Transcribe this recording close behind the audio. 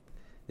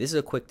This is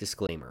a quick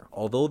disclaimer.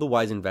 Although the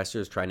Wise Investor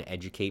is trying to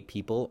educate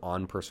people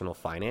on personal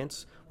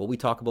finance, what we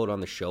talk about on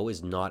the show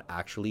is not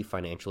actually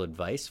financial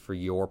advice for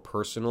your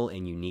personal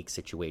and unique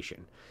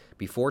situation.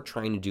 Before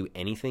trying to do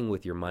anything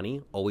with your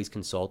money, always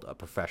consult a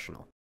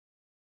professional.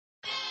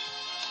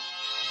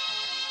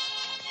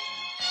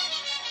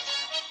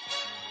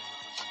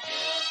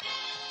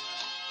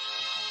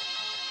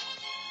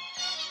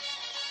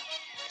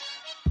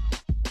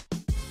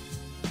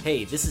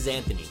 Hey, this is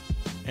Anthony.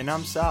 And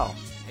I'm Sal.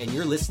 And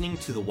you're listening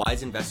to the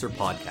Wise Investor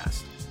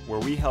Podcast,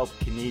 where we help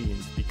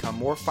Canadians become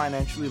more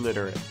financially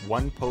literate,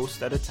 one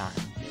post at a time.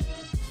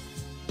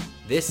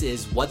 This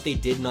is what they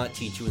did not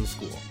teach you in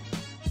school.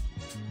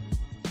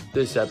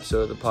 This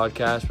episode of the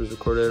podcast was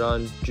recorded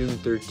on June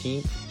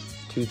 13th,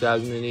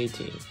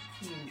 2018.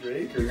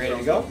 Drake, are you ready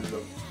to go?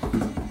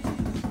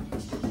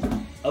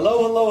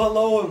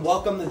 Hello, and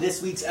welcome to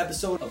this week's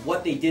episode of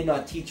What They Did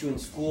Not Teach You in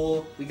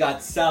School. We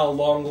got Sal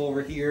Longo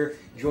over here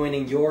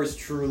joining yours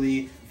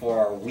truly for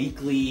our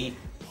weekly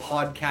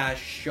podcast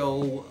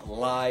show,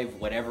 live,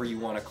 whatever you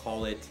want to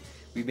call it.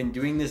 We've been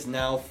doing this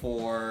now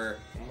for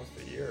almost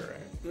a year,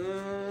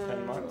 right?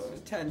 10 months?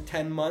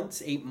 10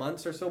 months, 8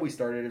 months or so. We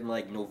started in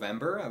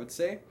November, I would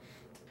say.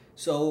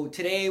 So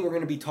today we're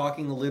going to be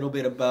talking a little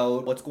bit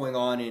about what's going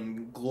on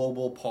in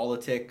global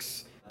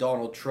politics.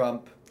 Donald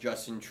Trump,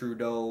 Justin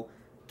Trudeau,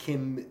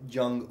 Kim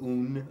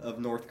Jong-un of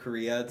North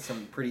Korea.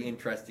 Some pretty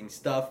interesting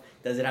stuff.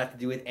 Does it have to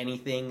do with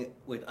anything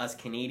with us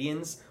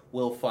Canadians?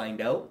 We'll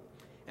find out.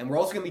 And we're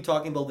also going to be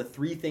talking about the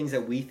 3 things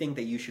that we think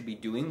that you should be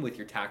doing with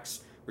your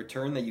tax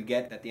return that you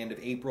get at the end of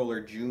April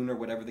or June or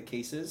whatever the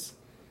case is.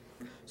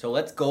 So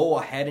let's go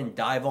ahead and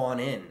dive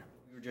on in.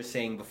 We were just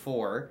saying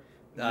before,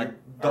 are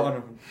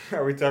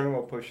we talking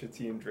about Pusha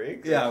T and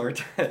Drake? Yeah,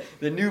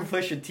 the new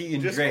Pusha T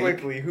and Drake. Just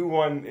quickly, who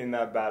won in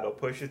that battle?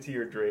 Pusha T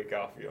or Drake,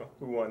 Alfio?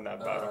 Who won that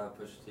battle?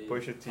 Pusha T.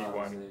 Pusha T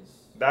won.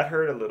 That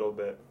hurt a little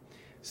bit.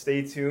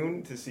 Stay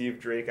tuned to see if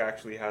Drake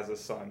actually has a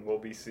son. We'll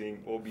be seeing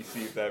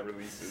if that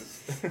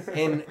releases.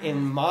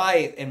 in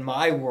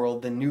my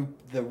world,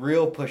 the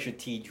real Pusha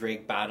T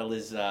Drake battle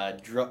is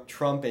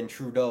Trump and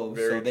Trudeau.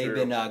 Very so they've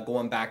true. been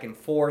going back and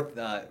forth.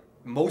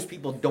 Most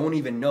people don't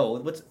even know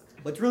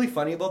what's really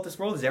funny about this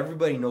world is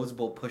everybody knows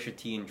about Pusha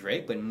T and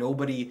Drake, but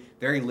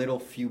very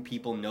few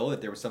people know that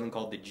there was something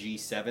called the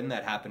G7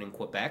 that happened in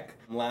Quebec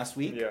last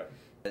week. Yeah.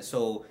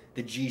 So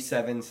the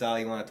G7, Sal,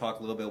 you want to talk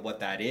a little bit what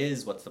that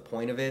is? What's the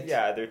point of it?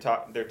 Yeah, they're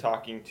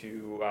talking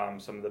to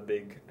some of the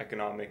big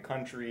economic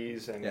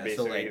countries and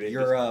basically so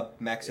Europe,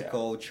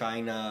 Mexico,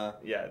 China.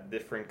 Yeah,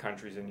 different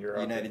countries in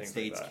Europe. United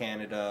States,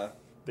 Canada.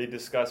 They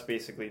discuss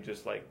basically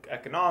just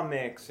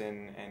economics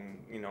and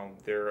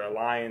their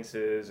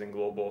alliances and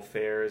global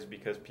affairs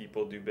because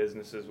people do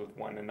businesses with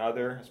one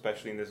another,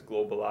 especially in this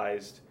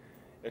globalized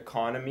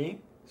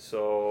economy.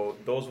 So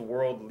those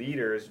world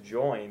leaders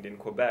joined in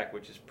Quebec,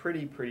 which is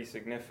pretty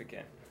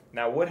significant.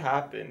 Now, what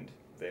happened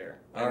there?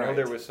 I know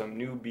there was some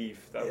new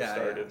beef that was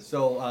started. Yeah.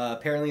 So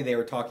apparently they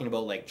were talking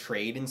about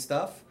trade and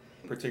stuff.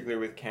 Particularly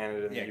with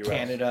Canada and the U.S.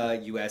 Canada,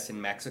 U.S.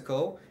 and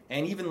Mexico.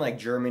 And even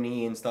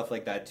Germany and stuff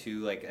like that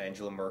too, like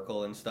Angela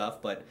Merkel and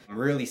stuff. But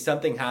really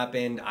something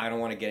happened. I don't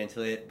want to get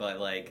into it, but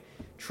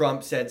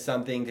Trump said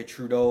something to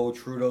Trudeau.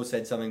 Trudeau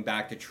said something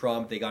back to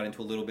Trump. They got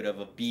into a little bit of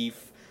a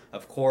beef.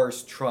 Of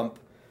course, Trump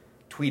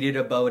tweeted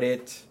about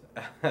it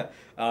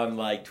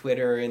on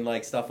Twitter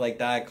and stuff like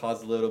that,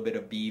 caused a little bit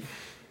of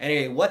beef.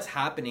 Anyway, what's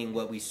happening,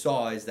 what we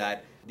saw is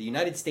that the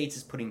United States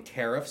is putting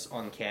tariffs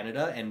on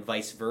Canada and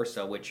vice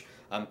versa, which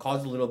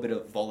caused a little bit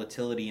of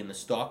volatility in the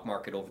stock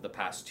market over the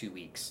past 2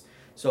 weeks.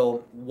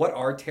 So what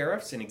are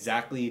tariffs and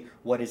exactly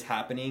what is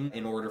happening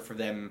in order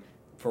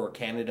for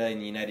Canada and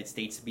the United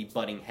States to be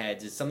butting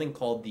heads is something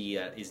called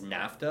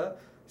NAFTA.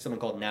 Something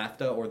called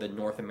NAFTA, or the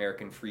North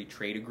American Free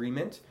Trade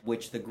Agreement,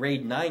 which the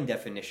grade 9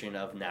 definition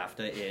of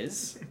NAFTA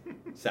is.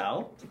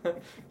 Sal?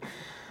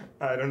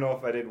 I don't know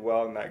if I did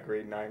well in that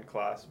grade 9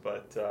 class,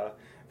 but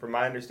from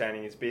my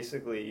understanding, it's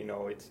basically,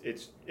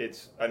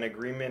 it's an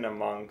agreement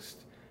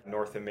amongst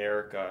North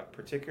America,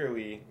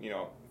 particularly,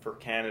 for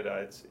Canada,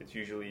 it's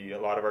usually a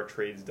lot of our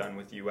trade's done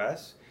with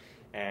U.S.,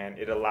 and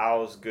it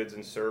allows goods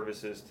and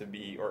services to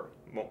be, or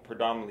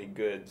predominantly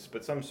goods,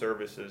 but some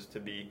services to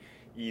be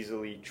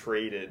easily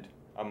traded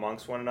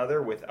amongst one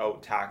another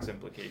without tax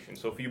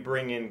implications. So if you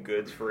bring in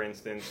goods, for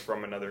instance,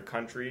 from another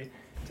country,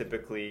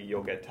 typically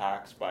you'll get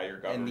taxed by your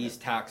government. And these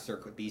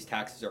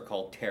taxes are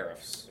called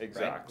tariffs.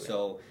 Exactly. Right?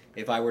 So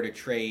if I were to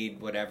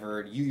trade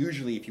whatever,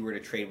 usually if you were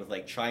to trade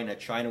with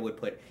China would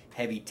put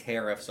heavy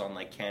tariffs on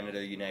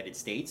Canada, United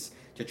States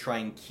to try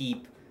and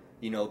keep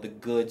the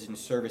goods and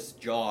service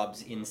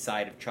jobs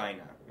inside of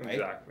China. Right?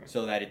 Exactly.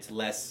 So that it's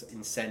less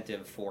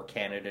incentive for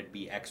Canada to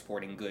be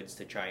exporting goods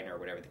to China or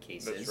whatever the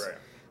case is. That's right.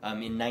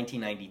 In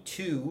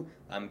 1992,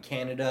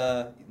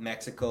 Canada,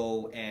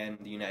 Mexico, and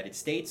the United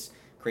States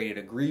created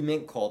an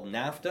agreement called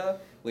NAFTA,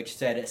 which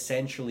said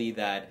essentially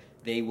that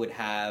they would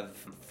have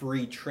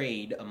free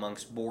trade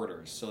amongst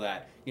borders. So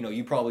that,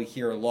 you probably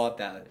hear a lot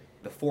that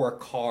before a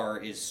car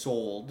is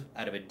sold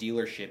out of a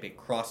dealership, it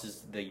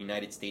crosses the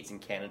United States and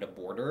Canada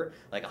border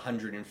like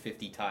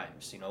 150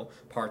 times.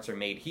 Parts are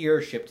made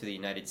here, shipped to the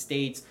United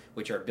States,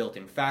 which are built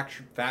in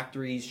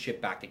factories,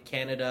 shipped back to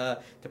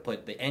Canada to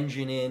put the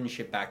engine in,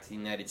 shipped back to the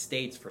United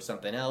States for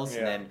something else,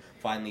 and then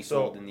finally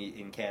sold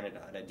in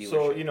Canada at a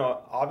dealership.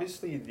 So,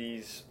 obviously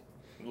these,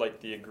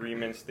 like the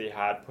agreements they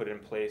had put in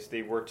place,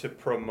 they were to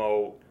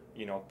promote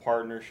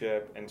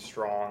partnership and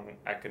strong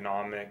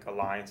economic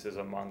alliances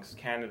amongst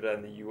Canada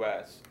and the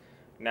U.S.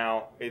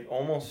 Now, it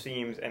almost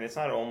seems, and it's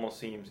not almost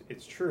seems,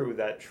 it's true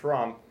that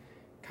Trump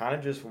kind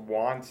of just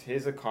wants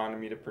his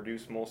economy to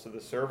produce most of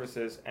the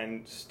services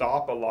and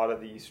stop a lot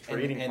of these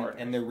trading partners.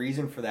 And the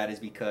reason for that is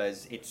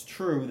because it's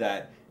true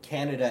that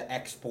Canada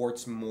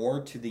exports more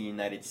to the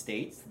United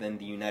States than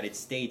the United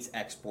States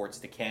exports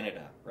to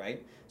Canada,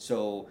 right?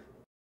 So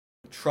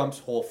Trump's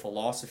whole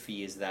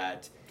philosophy is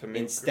that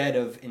instead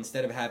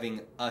of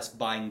having us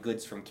buying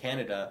goods from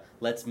Canada,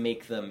 let's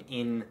make them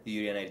in the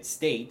United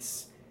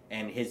States.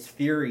 And his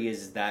theory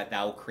is that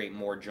will create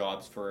more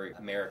jobs for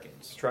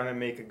Americans. He's trying to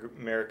make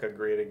America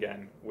great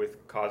again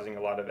with causing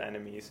a lot of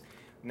enemies.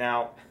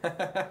 Now,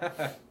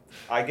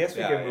 I guess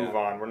we can move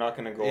on. We're not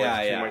going to go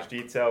into too much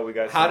detail. We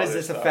got. How does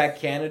this affect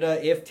Canada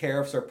if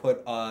tariffs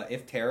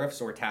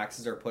or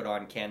taxes are put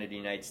on Canada and the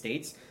United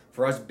States?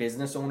 For us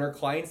business owner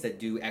clients that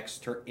do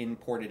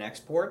import and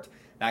export,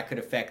 that could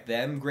affect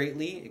them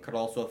greatly. It could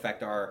also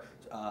affect our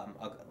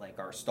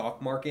our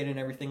stock market and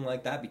everything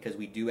like that, because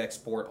we do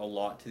export a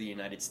lot to the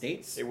United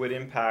States. It would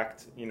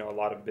impact a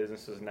lot of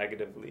businesses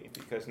negatively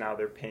because now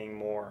they're paying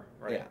more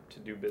to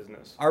do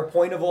business. Our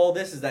point of all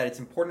this is that it's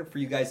important for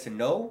you guys to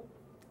know,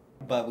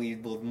 but we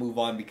will move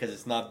on because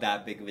it's not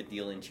that big of a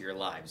deal into your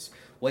lives.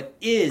 What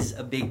is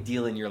a big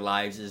deal in your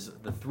lives is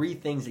the 3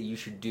 things that you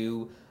should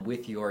do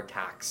with your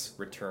tax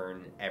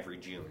return every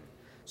June.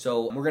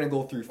 So we're going to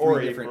go through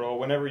 3 different... April,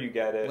 whenever you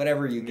get it.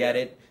 Whenever you get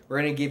it.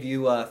 We're going to give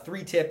you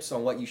 3 tips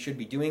on what you should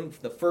be doing.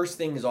 The first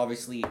thing is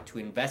obviously to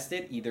invest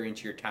it either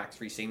into your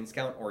tax-free savings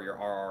account or your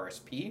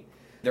RRSP.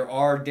 There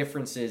are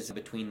differences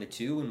between the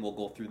two, and we'll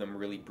go through them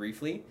really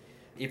briefly.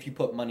 If you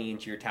put money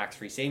into your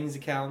tax-free savings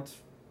account,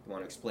 you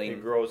want to explain?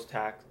 It grows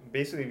tax.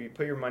 Basically, if you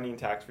put your money in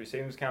tax-free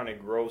savings account, it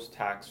grows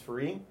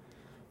tax-free.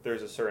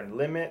 There's a certain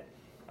limit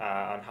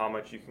on how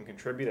much you can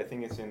contribute. I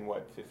think it's in,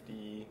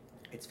 50...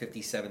 It's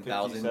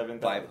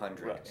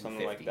 $57,500.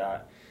 Something like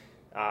that.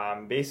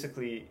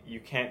 Basically, you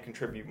can't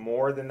contribute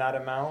more than that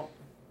amount.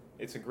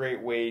 It's a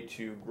great way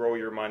to grow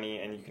your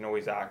money, and you can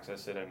always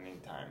access it at any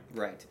time.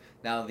 Right.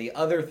 Now, the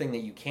other thing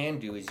that you can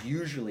do is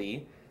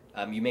usually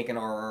you make an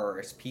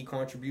RRSP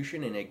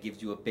contribution, and it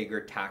gives you a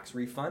bigger tax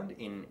refund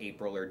in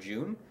April or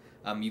June.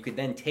 You could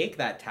then take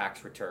that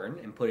tax return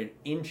and put it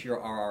into your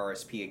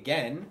RRSP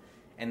again,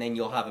 and then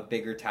you'll have a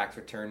bigger tax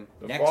return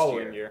next year. The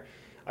following year.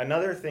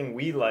 Another thing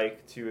we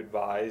like to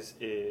advise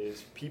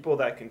is people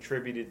that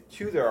contributed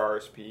to their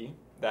RSP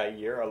that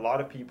year. A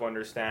lot of people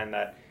understand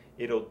that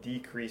it'll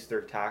decrease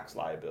their tax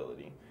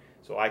liability.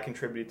 So I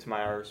contributed to my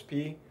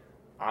RSP.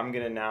 I'm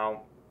going to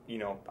now,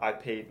 I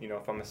paid,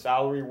 if I'm a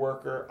salary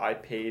worker, I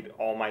paid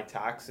all my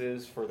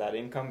taxes for that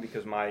income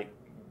because my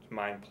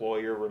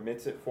employer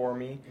remits it for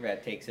me.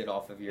 That takes it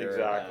off of your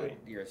salary.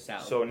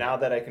 So now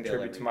that I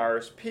contribute to my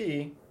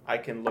RSP, I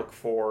can look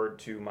forward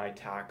to my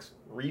tax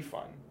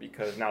refund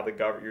because now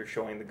you're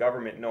showing the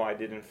government, no, I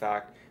did in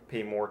fact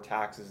pay more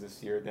taxes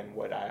this year than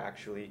what I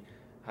actually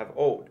have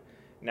owed.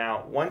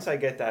 Now, once I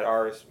get that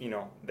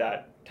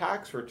that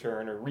tax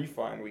return or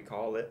refund, we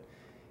call it,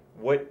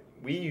 what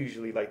we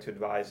usually like to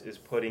advise is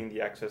putting the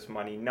excess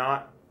money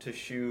not to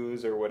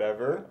shoes or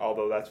whatever,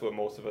 although that's what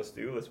most of us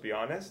do, let's be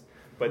honest,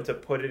 but to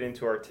put it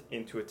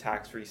into a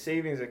tax-free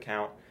savings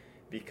account,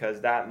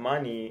 because that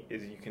money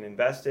you can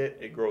invest it,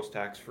 it grows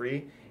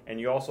tax-free, and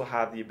you also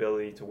have the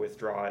ability to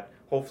withdraw it,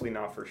 hopefully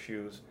not for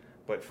shoes,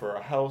 but for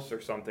a house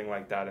or something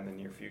like that in the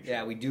near future.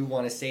 Yeah, we do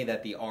want to say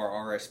that the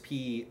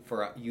RRSP,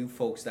 for you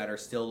folks that are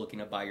still looking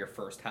to buy your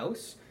first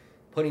house,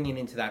 putting it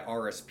into that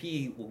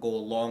RSP will go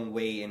a long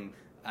way in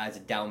as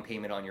a down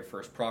payment on your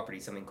first property,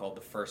 something called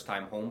the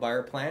first-time home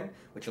buyer plan,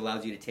 which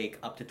allows you to take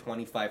up to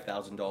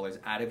 $25,000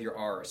 out of your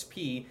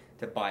RSP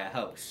to buy a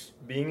house.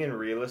 Being in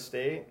real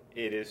estate,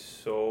 it is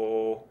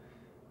so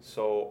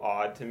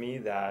odd to me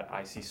that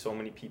I see so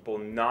many people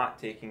not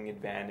taking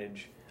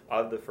advantage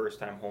of the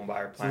first-time home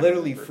buyer plan. It's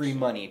literally free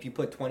money. If you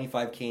put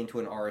 $25K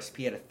into an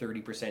RSP at a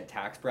 30%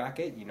 tax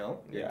bracket,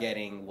 you're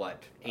getting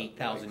what,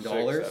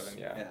 $8,000?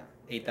 Yeah.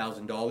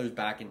 $8,000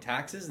 back in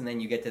taxes, and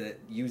then you get to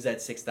use that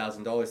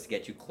 $6,000 to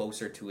get you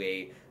closer to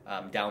a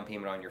down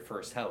payment on your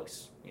first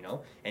house.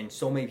 And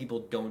so many people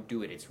don't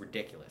do it. It's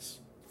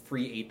ridiculous.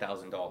 Free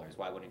 $8,000.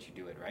 Why wouldn't you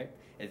do it, right?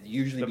 It's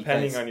usually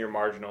depending on your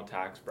marginal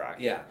tax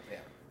bracket. Yeah.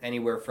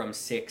 Anywhere from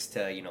 $6,000 to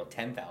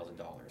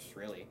 $10,000,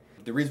 really.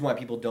 The reason why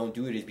people don't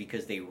do it is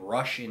because they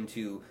rush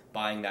into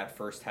buying that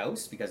first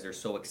house because they're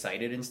so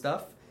excited and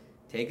stuff.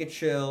 Take a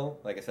chill,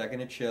 like a second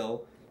to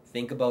chill.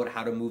 think about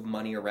how to move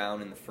money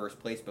around in the first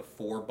place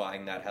before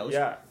buying that house,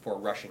 before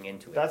rushing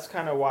into it. That's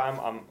kind of why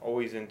I'm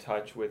always in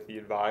touch with the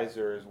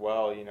advisor as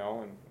well,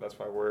 and that's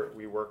why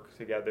we work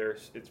together.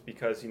 It's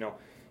because,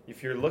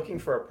 if you're looking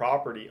for a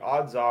property,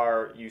 odds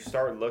are you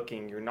start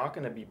looking, you're not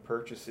going to be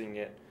purchasing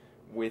it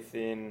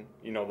within,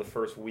 the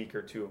first week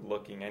or two of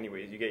looking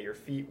anyways. You get your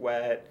feet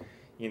wet,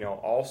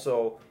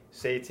 also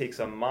say it takes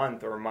a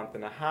month or a month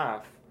and a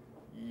half,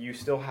 you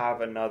still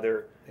have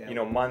another,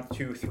 month,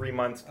 2-3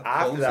 months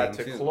after that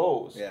to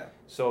close. Yeah.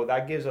 So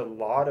that gives a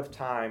lot of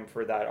time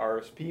for that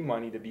RSP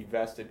money to be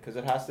vested because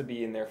it has to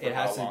be in there for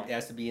how long? It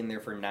has to be in there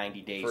for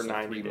 90 days. For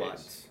 90 3 days.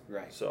 months.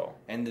 Right. So.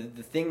 And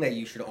the thing that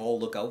you should all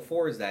look out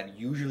for is that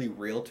usually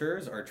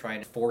realtors are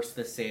trying to force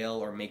the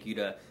sale or make you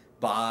to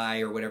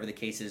buy or whatever the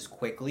case is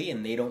quickly,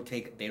 and they don't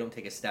take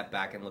a step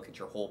back and look at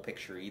your whole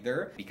picture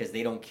either because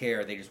they don't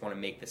care. They just want to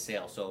make the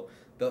sale. So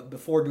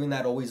before doing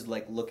that, always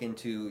look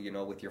into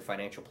with your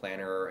financial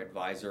planner or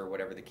advisor or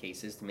whatever the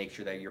case is to make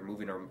sure that you're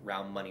moving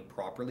around money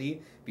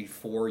properly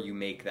before you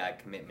make that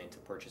commitment to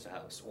purchase a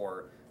house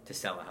or to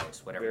sell a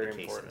house, whatever the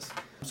case is.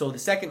 So the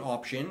second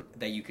option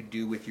that you could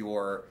do with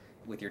your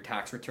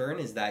tax return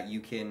is that you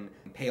can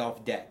pay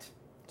off debt.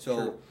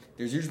 So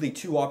there's usually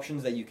 2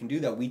 options that you can do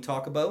that we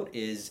talk about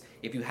is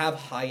if you have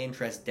high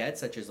interest debt,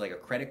 such as like a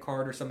credit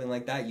card or something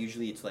like that,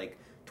 usually it's like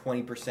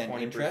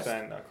 20% interest.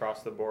 20%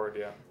 across the board,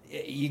 yeah.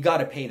 You got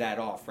to pay that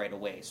off right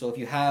away. So if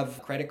you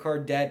have credit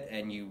card debt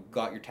and you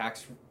got your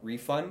tax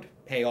refund,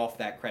 pay off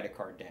that credit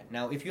card debt.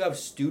 Now, if you have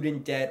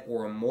student debt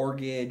or a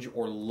mortgage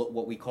or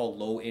what we call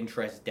low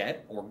interest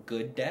debt or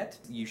good debt,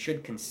 you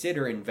should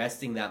consider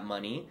investing that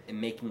money and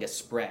making a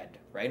spread,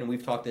 right? And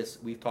we've talked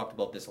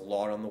about this a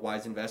lot on the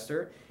Wise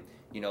Investor.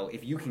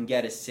 If you can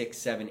get a 6,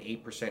 7,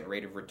 8%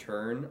 rate of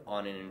return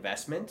on an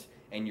investment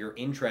and your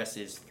interest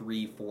is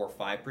 3, 4,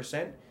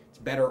 5%, it's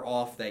better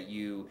off that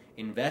you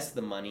invest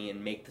the money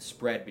and make the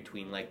spread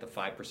between like the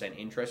 5%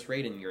 interest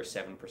rate and your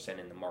 7%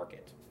 in the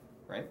market,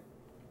 right?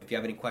 If you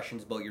have any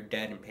questions about your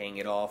debt and paying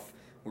it off,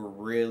 we're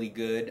really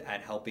good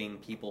at helping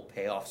people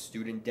pay off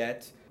student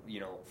debt,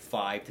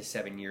 5 to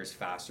 7 years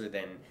faster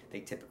than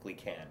they typically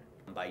can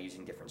by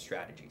using different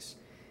strategies.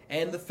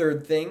 And the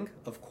third thing,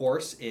 of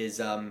course,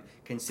 is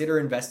consider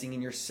investing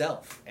in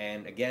yourself.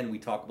 And again, we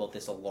talk about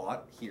this a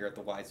lot here at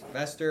the Wise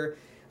Investor.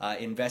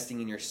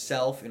 Investing in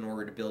yourself in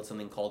order to build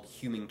something called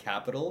human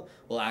capital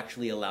will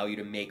actually allow you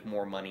to make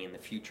more money in the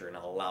future. And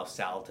I'll allow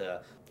Sal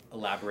to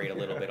elaborate a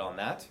little bit on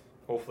that.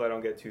 Hopefully I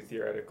don't get too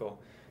theoretical.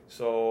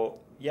 So,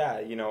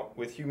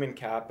 with human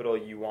capital,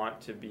 you want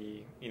to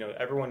be,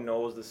 everyone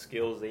knows the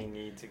skills they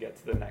need to get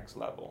to the next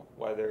level,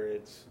 whether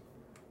it's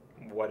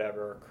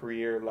whatever,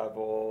 career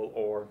level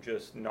or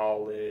just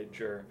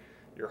knowledge or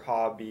your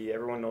hobby.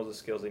 Everyone knows the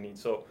skills they need.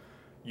 So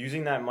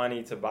using that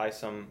money to buy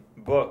some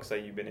books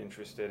that you've been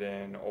interested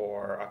in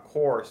or a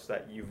course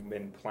that you've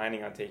been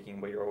planning on taking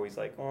but you're always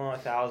like,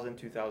 $1,000,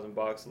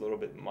 $2,000, a little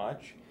bit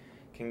much,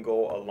 can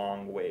go a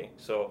long way.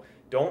 So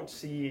don't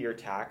see your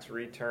tax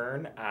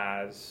return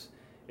as,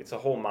 it's a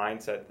whole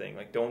mindset thing.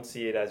 Like, don't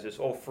see it as just,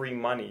 free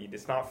money.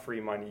 It's not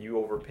free money. You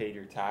overpaid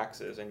your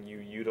taxes and you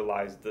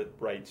utilized the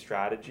right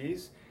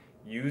strategies.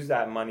 Use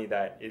that money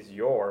that is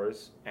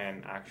yours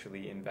and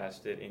actually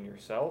invest it in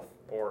yourself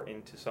or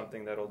into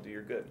something that'll do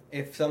you good.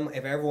 If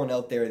everyone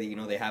out there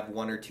that they have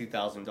 $1,000 or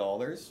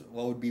 $2,000,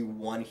 what would be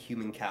one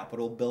human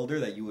capital builder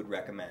that you would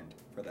recommend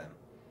for them?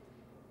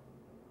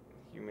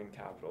 Human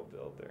capital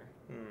builder.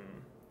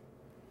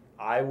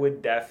 I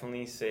would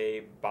definitely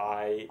say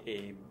buy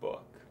a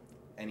book.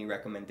 Any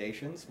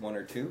recommendations? 1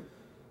 or 2?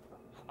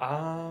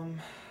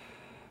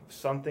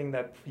 Something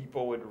that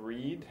people would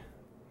read.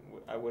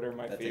 What are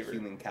my favorite? That's a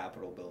human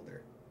capital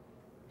builder.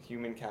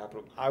 Human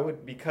capital. I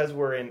would because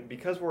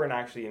we're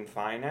actually in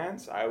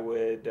finance. I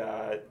would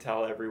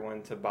tell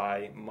everyone to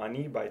buy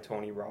Money by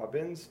Tony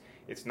Robbins.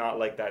 It's not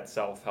like that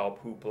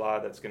self-help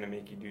hoopla that's going to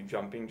make you do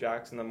jumping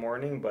jacks in the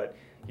morning, but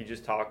he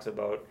just talks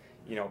about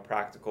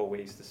practical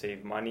ways to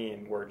save money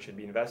and where it should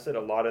be invested.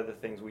 A lot of the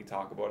things we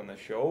talk about in the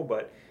show,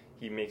 but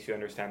he makes you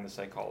understand the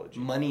psychology.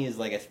 Money is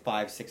like a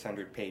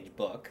 500-600 page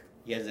book.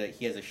 He has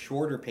a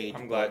shorter page.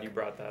 I'm glad you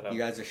brought that up. He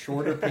has a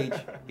shorter page.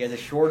 He has a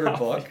shorter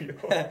book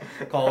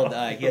called.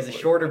 He has a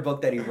shorter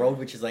book that he wrote,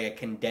 which is like a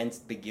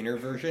condensed beginner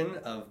version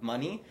of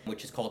Money,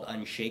 which is called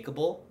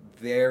Unshakable.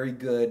 Very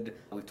good.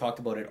 We've talked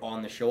about it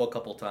on the show a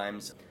couple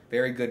times.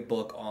 Very good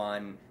book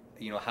on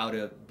how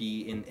to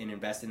be and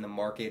invest in the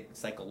market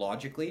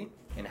psychologically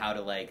and how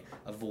to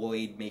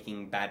avoid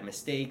making bad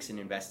mistakes and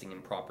investing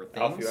in proper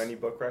things. Alfie, any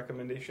book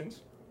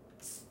recommendations?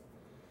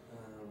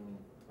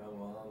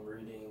 I'm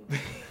reading.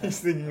 He's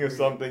thinking of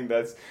something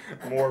that's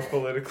more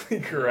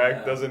politically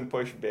correct, doesn't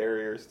push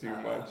barriers too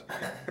much.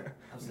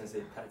 I was going to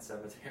say Pet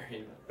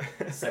Sematary,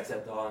 but Sex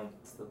at Dawn.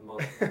 It's the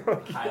most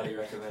highly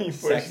recommended.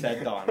 Sex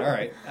at Dawn. All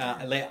right.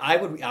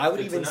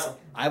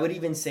 I would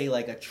even say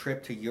like a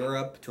trip to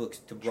Europe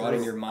to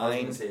broaden your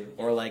mind,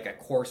 or like a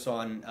course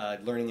on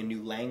learning a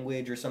new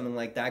language or something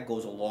like that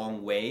goes a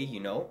long way.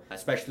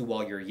 Especially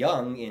while you're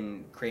young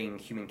in creating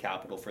human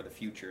capital for the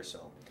future.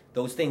 So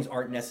those things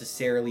aren't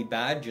necessarily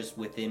bad, just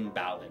within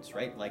balance,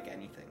 right? Like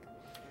anything.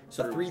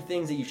 So 3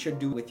 things that you should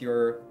do with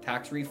your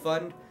tax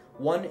refund.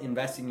 1,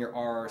 invest in your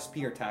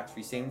RRSP or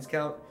tax-free savings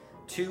account.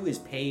 2 is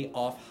pay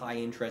off high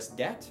interest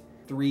debt.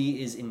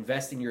 3 is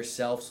invest in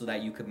yourself so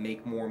that you could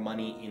make more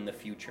money in the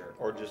future.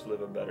 Or just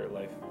live a better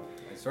life.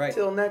 That's right.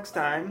 Until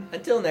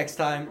next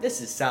time,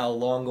 this is Sal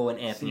Longo and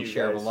Anthony See you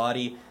guys.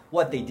 Shervalotti.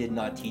 What they did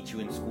not teach you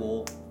in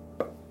school.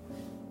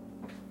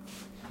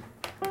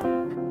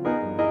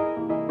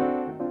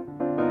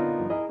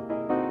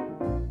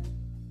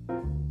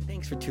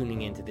 Thanks for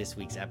tuning in to this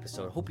week's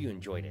episode. Hope you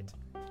enjoyed it.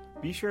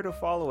 be sure to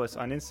follow us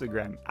on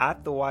Instagram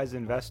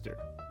 @TheWiseInvestor.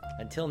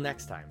 Until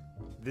next time.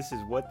 This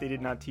is What They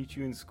Did Not Teach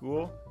You in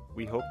School.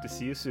 We hope to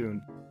see you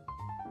soon.